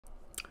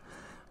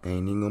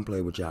Ain't even gonna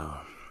play with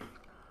y'all.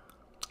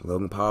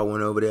 Logan Paul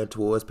went over there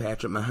towards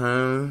Patrick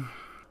Mahomes.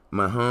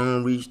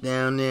 Mahomes reached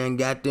down there and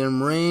got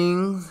them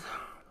rings.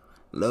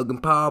 Logan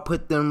Paul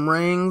put them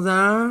rings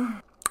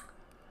on.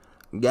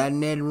 Got in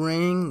that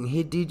ring,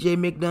 hit DJ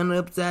McDonough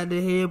upside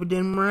the head with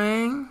them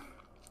rings.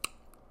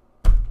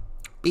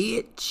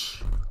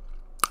 Bitch.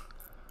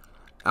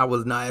 I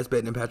was not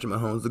expecting Patrick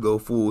Mahomes to go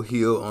full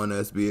heel on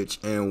us, bitch,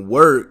 and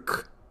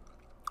work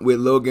with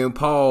Logan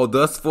Paul,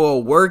 thus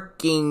for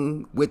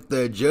working with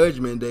the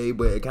Judgment Day,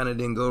 but it kind of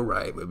didn't go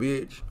right, but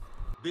bitch.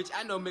 Bitch,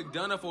 I know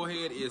McDonough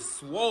forehead is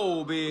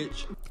swole,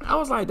 bitch. I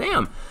was like,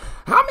 damn,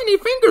 how many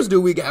fingers do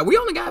we got? We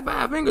only got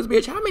 5 fingers,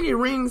 bitch. How many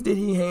rings did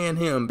he hand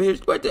him,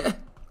 bitch? What the?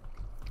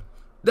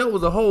 That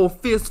was a whole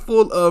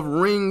fistful of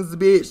rings,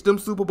 bitch. Them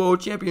Super Bowl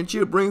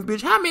championship rings,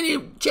 bitch. How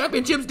many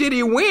championships did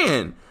he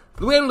win?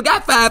 We only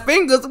got 5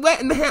 fingers.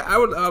 What in the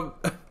hell?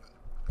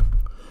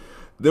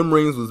 Them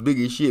rings was big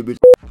as shit, bitch.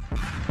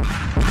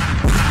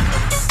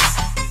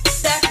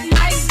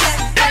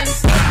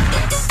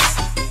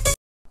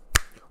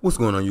 What's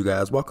going on, you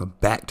guys? Welcome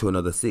back to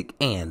another sick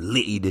and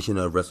lit edition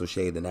of Wrestle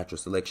Shade, the Natural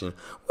Selection.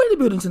 We're in the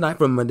building tonight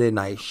for Monday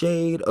Night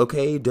Shade,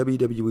 okay?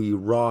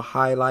 Wweraw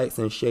highlights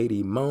and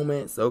shady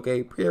moments,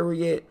 okay?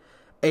 Period.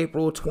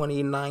 April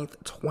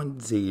 29th,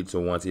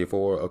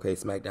 2024, okay?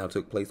 SmackDown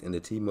took place in the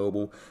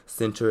T-Mobile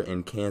Center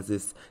in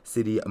Kansas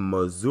City,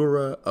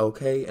 Missouri,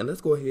 okay? And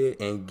let's go ahead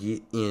and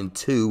get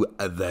into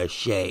the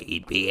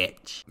shade,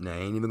 bitch. Now, I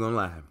ain't even gonna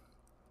lie.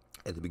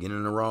 At the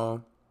beginning of Raw,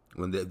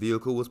 when that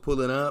vehicle was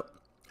pulling up,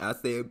 I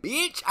said,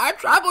 bitch, our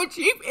tribal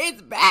chief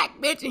is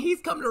back, bitch, and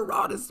he's coming to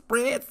Raw to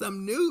spread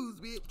some news,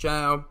 bitch.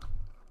 Child,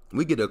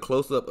 we get a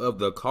close-up of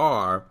the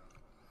car.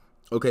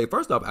 Okay,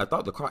 first off, I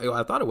thought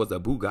it was a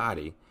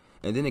Bugatti.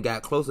 And then it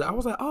got closer. I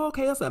was like, oh,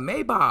 okay, that's a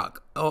Maybach.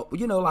 Oh,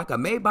 you know, like a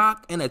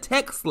Maybach and a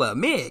Tesla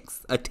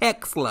mix. A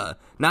Tesla,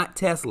 not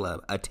Tesla.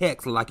 A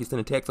Tesla, like you send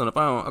a text on the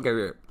phone. Okay,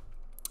 weird.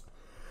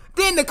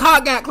 Then the car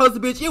got closer,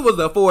 bitch. It was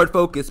a Ford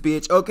Focus,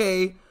 bitch,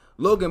 okay?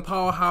 Logan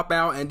Paul hop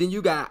out, and then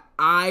you got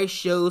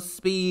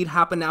Ishowspeed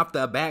hopping out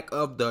the back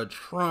of the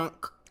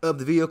trunk of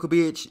the vehicle,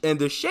 bitch. And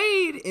the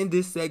shade in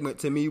this segment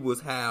to me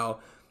was how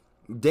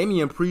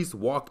Damian Priest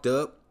walked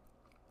up,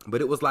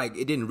 but it was like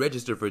it didn't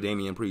register for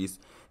Damian Priest.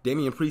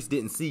 Damian Priest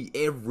didn't see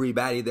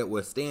everybody that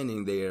was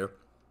standing there.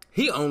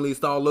 He only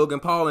saw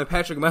Logan Paul and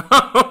Patrick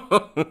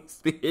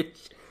Mahomes,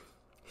 bitch.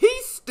 He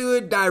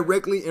stood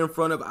directly in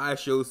front of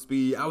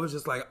Ishowspeed. I was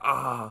just like,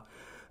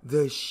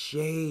 the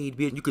shade,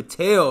 bitch. You could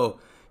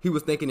tell he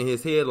was thinking in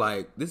his head,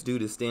 like, this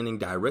dude is standing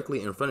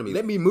directly in front of me.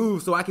 Let me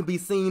move so I can be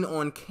seen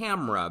on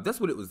camera.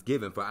 That's what it was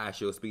given for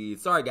Ishowspeed.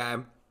 Sorry, guy.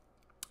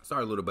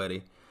 Sorry, little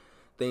buddy.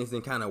 Things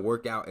didn't kind of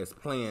work out as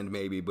planned,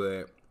 maybe,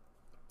 but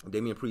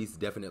Damian Priest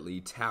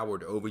definitely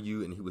towered over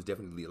you, and he was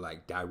definitely,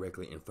 like,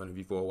 directly in front of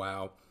you for a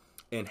while.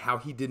 And how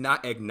he did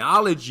not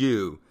acknowledge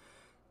you.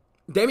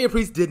 Damian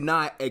Priest did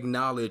not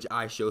acknowledge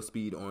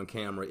Ishowspeed on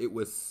camera. It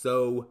was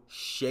so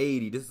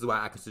shady. This is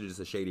why I consider this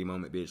a shady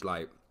moment, bitch.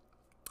 Like,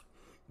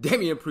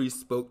 Damian Priest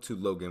spoke to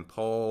Logan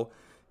Paul.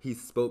 He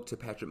spoke to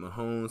Patrick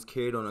Mahomes,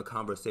 carried on a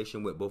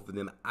conversation with both of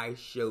them.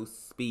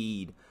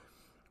 Ishowspeed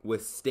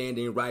was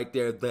standing right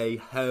there the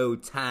whole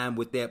time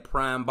with that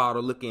prime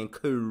bottle looking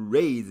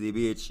crazy,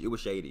 bitch. It was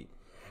shady.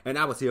 And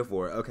I was here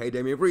for it, okay,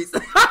 Damian Priest?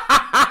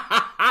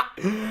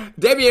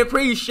 Damian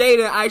Priest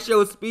shaded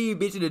Ishowspeed,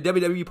 bitch, in the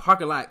WWE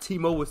parking lot,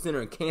 T-Mobile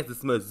Center in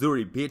Kansas,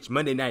 Missouri, bitch,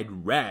 Monday Night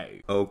Raw.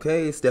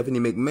 Okay, Stephanie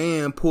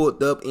McMahon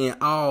pulled up in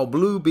all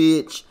blue,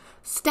 bitch.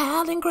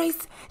 Style and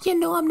grace, you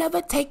know I'm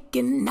never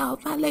taking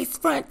off my lace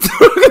front.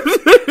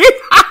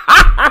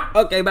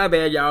 Okay, my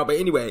bad, y'all. But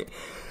anyway,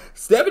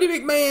 Stephanie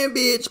McMahon,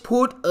 bitch,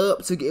 pulled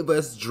up to give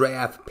us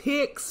draft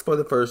picks for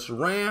the first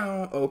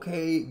round.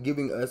 Okay,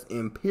 giving us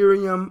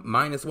Imperium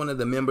minus one of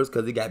the members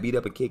because he got beat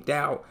up and kicked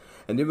out.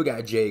 And then we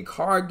got Jade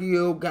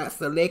Cargill got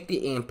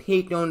selected and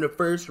picked on the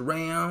first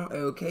round,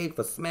 okay,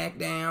 for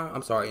SmackDown.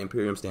 I'm sorry,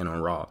 Imperium stand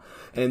on Raw.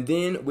 And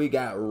then we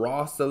got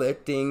Raw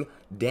selecting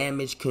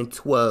Damage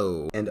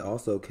Control. And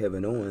also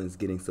Kevin Owens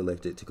getting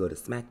selected to go to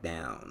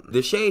SmackDown.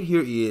 The shade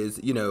here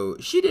is, you know,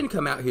 she didn't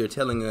come out here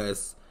telling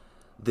us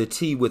the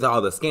tea with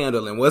all the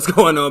scandal and what's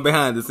going on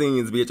behind the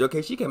scenes, bitch.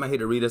 Okay, she came out here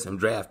to read us some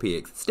draft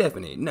picks.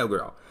 Stephanie, no,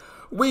 girl.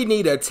 We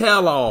need a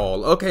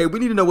tell-all, okay? We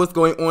need to know what's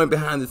going on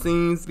behind the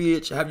scenes,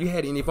 bitch. Have you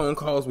had any phone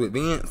calls with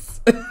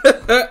Vince?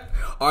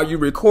 Are you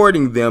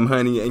recording them,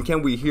 honey? And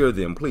can we hear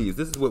them, please?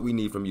 This is what we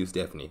need from you,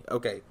 Stephanie.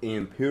 Okay.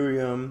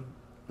 Imperium,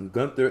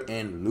 Gunther,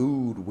 and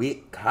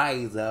Ludwig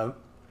Kaiser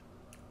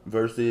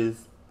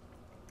versus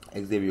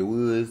Xavier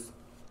Woods.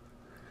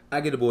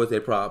 I give the boys their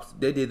props.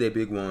 They did their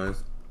big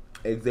ones.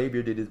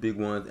 Xavier did his big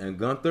ones. And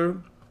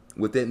Gunther,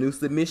 with that new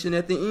submission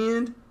at the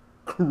end,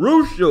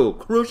 crucial.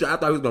 I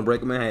thought he was gonna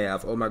break him in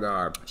half. Oh my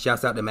god.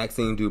 Shouts out to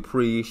Maxine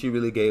Dupree. She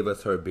really gave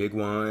us her big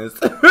ones.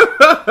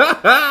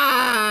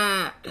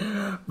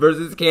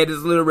 Versus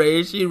Candice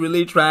LeRae. She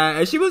really tried,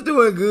 and she was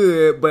doing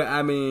good, but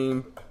I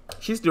mean,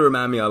 she still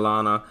remind me of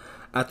Lana.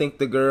 I think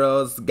the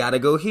girls gotta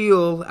go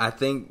heel. I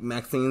think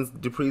Maxine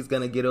Dupree's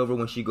gonna get over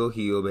when she go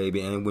heel,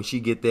 baby. And when she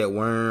get that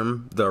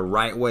worm the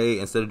right way,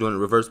 instead of doing it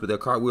reverse with that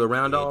cartwheel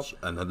round off.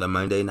 Another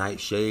Monday Night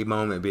Shade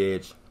moment,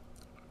 bitch.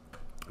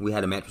 We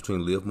had a match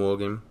between Liv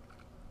Morgan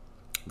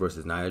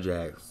versus Nia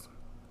Jax.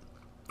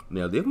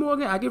 Now, Liv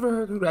Morgan, I give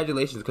her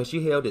congratulations because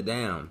she held it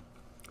down.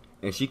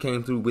 And she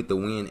came through with the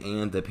win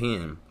and the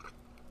pin.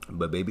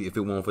 But, baby, if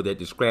it weren't for that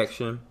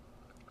distraction,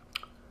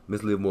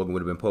 Miss Liv Morgan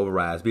would have been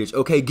pulverized, bitch.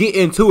 Okay, get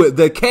into it.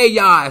 The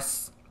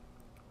chaos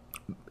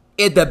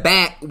at the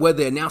back where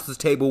the announcer's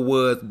table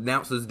was,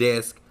 announcer's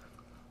desk,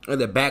 on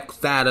the back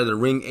side of the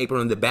ring apron,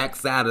 on the back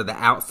side of the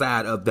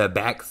outside of the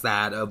back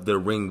side of the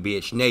ring,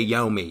 bitch.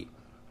 Naomi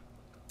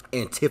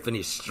and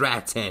Tiffany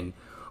Stratton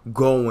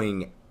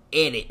going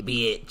in it,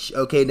 bitch.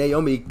 Okay,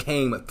 Naomi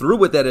came through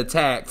with that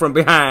attack from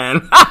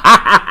behind.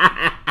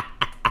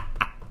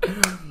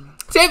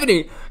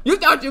 Tiffany, you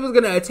thought you was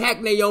going to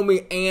attack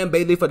Naomi and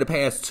Bayley for the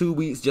past 2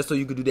 weeks just so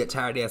you could do that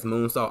tired-ass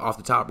moonsault off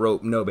the top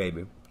rope? No,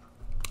 baby.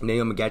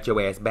 Naomi got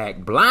your ass back.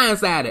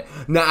 Blindsided.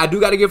 Now, I do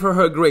got to give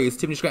her grace.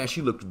 Tiffany Stratton,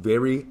 she looked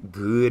very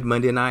good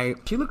Monday night.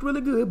 She looked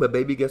really good, but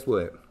baby, guess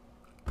what?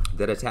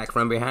 That attack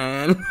from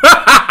behind.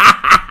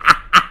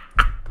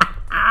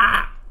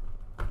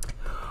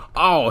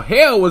 Oh,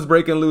 hell was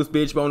breaking loose,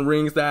 bitch, on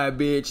ringside,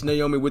 bitch.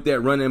 Naomi with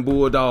that running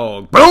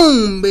bulldog.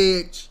 Boom,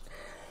 bitch.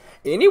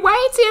 Anyway,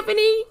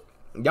 Tiffany,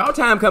 y'all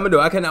time coming,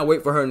 though. I cannot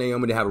wait for her and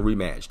Naomi to have a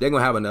rematch. They're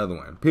going to have another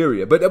one,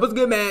 period. But that was a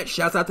good match.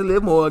 Shouts out to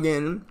Liv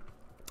Morgan.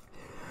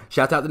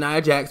 Shouts out to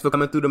Nia Jax for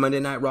coming through the Monday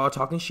Night Raw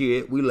talking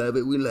shit. We love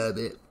it. We love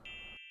it.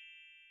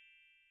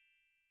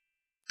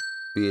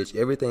 Bitch,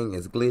 everything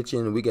is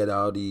glitching. We got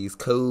all these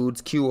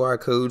codes, QR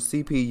codes,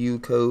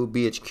 CPU code,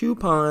 bitch,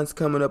 coupons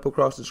coming up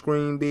across the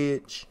screen,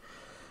 bitch.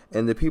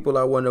 And the people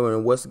are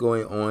wondering what's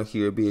going on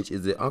here, bitch.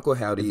 Is it Uncle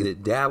Howdy? Is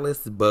it Dallas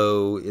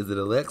Bow? Is it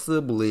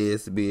Alexa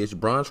Bliss, bitch?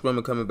 Braun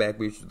Strowman coming back,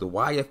 bitch. The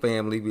Wyatt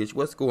family, bitch.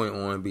 What's going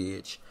on,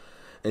 bitch?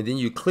 And then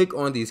you click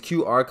on these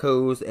QR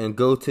codes and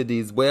go to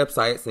these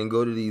websites and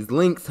go to these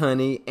links,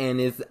 honey. And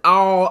it's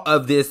all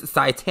of this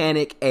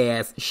satanic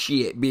ass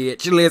shit,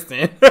 bitch.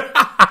 Listen.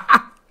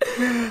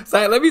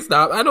 So let me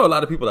stop. I know a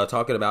lot of people are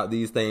talking about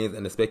these things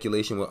and the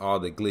speculation with all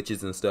the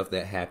glitches and stuff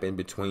that happened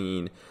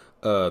between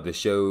the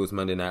shows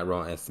Monday Night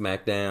Raw and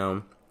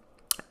SmackDown.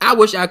 I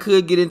wish I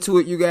could get into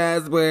it, you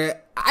guys,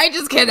 but I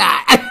just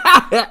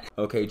cannot.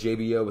 Okay,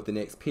 JBL with the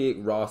next pick.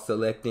 Raw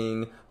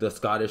selecting the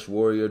Scottish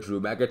Warrior,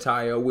 Drew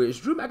McIntyre,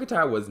 which Drew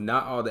McIntyre was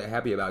not all that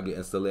happy about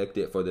getting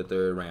selected for the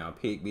 3rd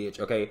round pick, bitch.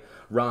 Okay,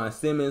 Ron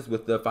Simmons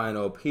with the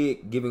final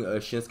pick, giving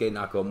us Shinsuke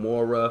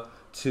Nakamura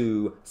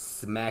to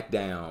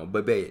SmackDown.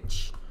 But,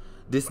 bitch,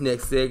 this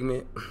next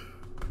segment,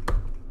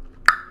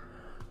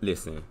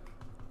 listen,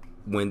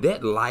 when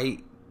that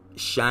light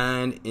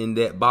shined in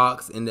that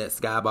box, in that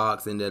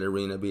skybox, in that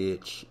arena,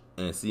 bitch,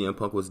 and CM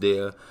Punk was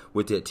there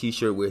with that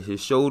t-shirt with his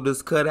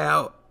shoulders cut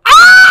out,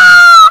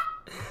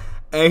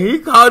 and he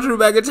called Drew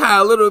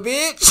McIntyre a little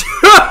bitch.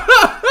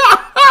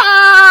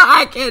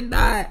 I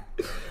cannot.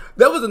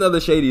 That was another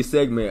shady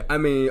segment. I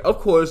mean, of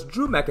course,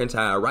 Drew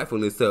McIntyre,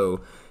 rightfully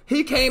so,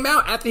 he came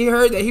out after he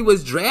heard that he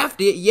was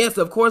drafted. Yes,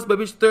 of course,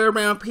 baby, it's 3rd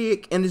round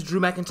pick, and this Drew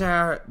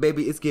McIntyre,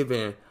 baby, it's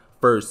giving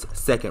 1st,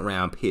 2nd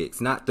round picks,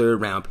 not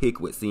 3rd round pick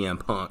with CM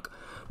Punk.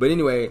 But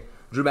anyway,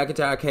 Drew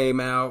McIntyre came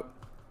out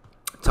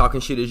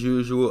talking shit as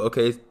usual,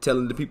 okay,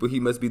 telling the people he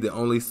must be the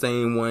only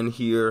sane one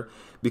here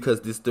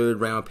because this 3rd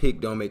round pick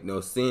don't make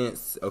no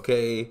sense,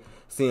 okay?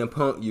 CM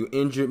Punk, you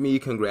injured me,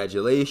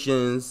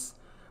 congratulations,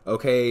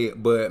 okay?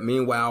 But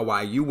meanwhile,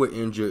 while you were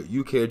injured,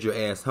 you carried your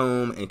ass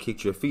home and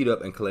kicked your feet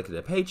up and collected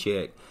a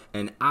paycheck,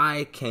 and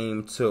I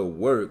came to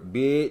work,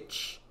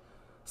 bitch.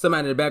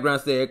 Somebody in the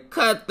background said,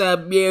 cut the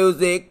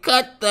music,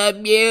 cut the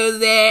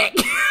music.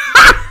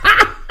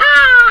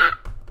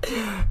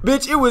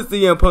 Bitch, it was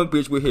CM Punk,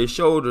 bitch, with his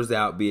shoulders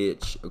out,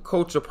 bitch. A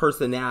culture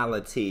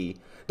personality.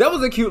 That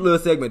was a cute little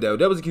segment, though.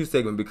 That was a cute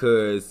segment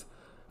because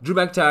Drew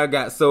McIntyre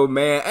got so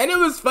mad. And it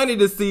was funny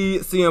to see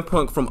CM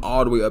Punk from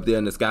all the way up there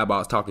in the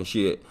skybox talking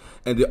shit.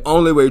 And the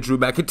only way Drew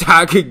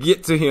McIntyre could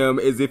get to him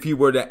is if he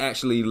were to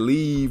actually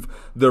leave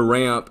the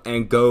ramp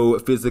and go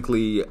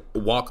physically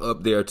walk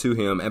up there to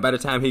him. And by the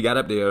time he got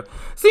up there,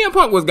 CM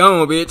Punk was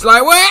gone, bitch.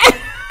 Like,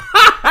 what?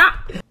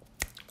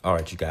 All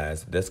right, you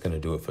guys, that's going to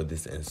do it for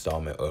this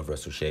installment of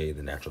Wrestle Shade,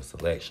 the Natural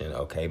Selection.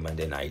 Okay,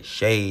 Monday Night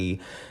Shade,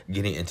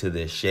 getting into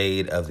the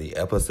shade of the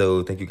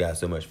episode. Thank you guys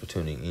so much for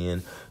tuning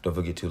in. Don't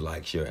forget to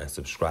like, share, and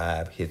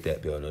subscribe. Hit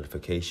that bell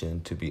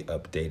notification to be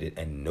updated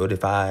and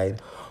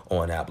notified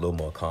on I upload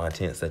more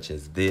content such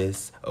as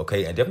this.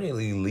 Okay, and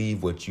definitely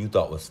leave what you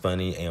thought was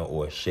funny and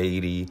or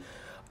shady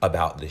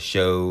about the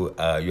show.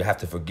 You have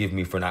to forgive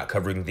me for not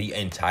covering the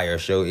entire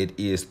show. It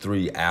is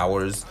 3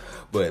 hours,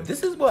 but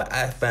this is what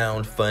I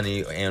found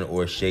funny and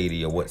or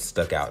shady or what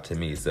stuck out to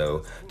me.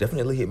 So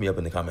definitely hit me up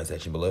in the comment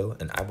section below,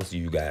 and I will see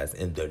you guys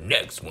in the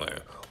next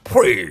one.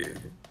 Prayer.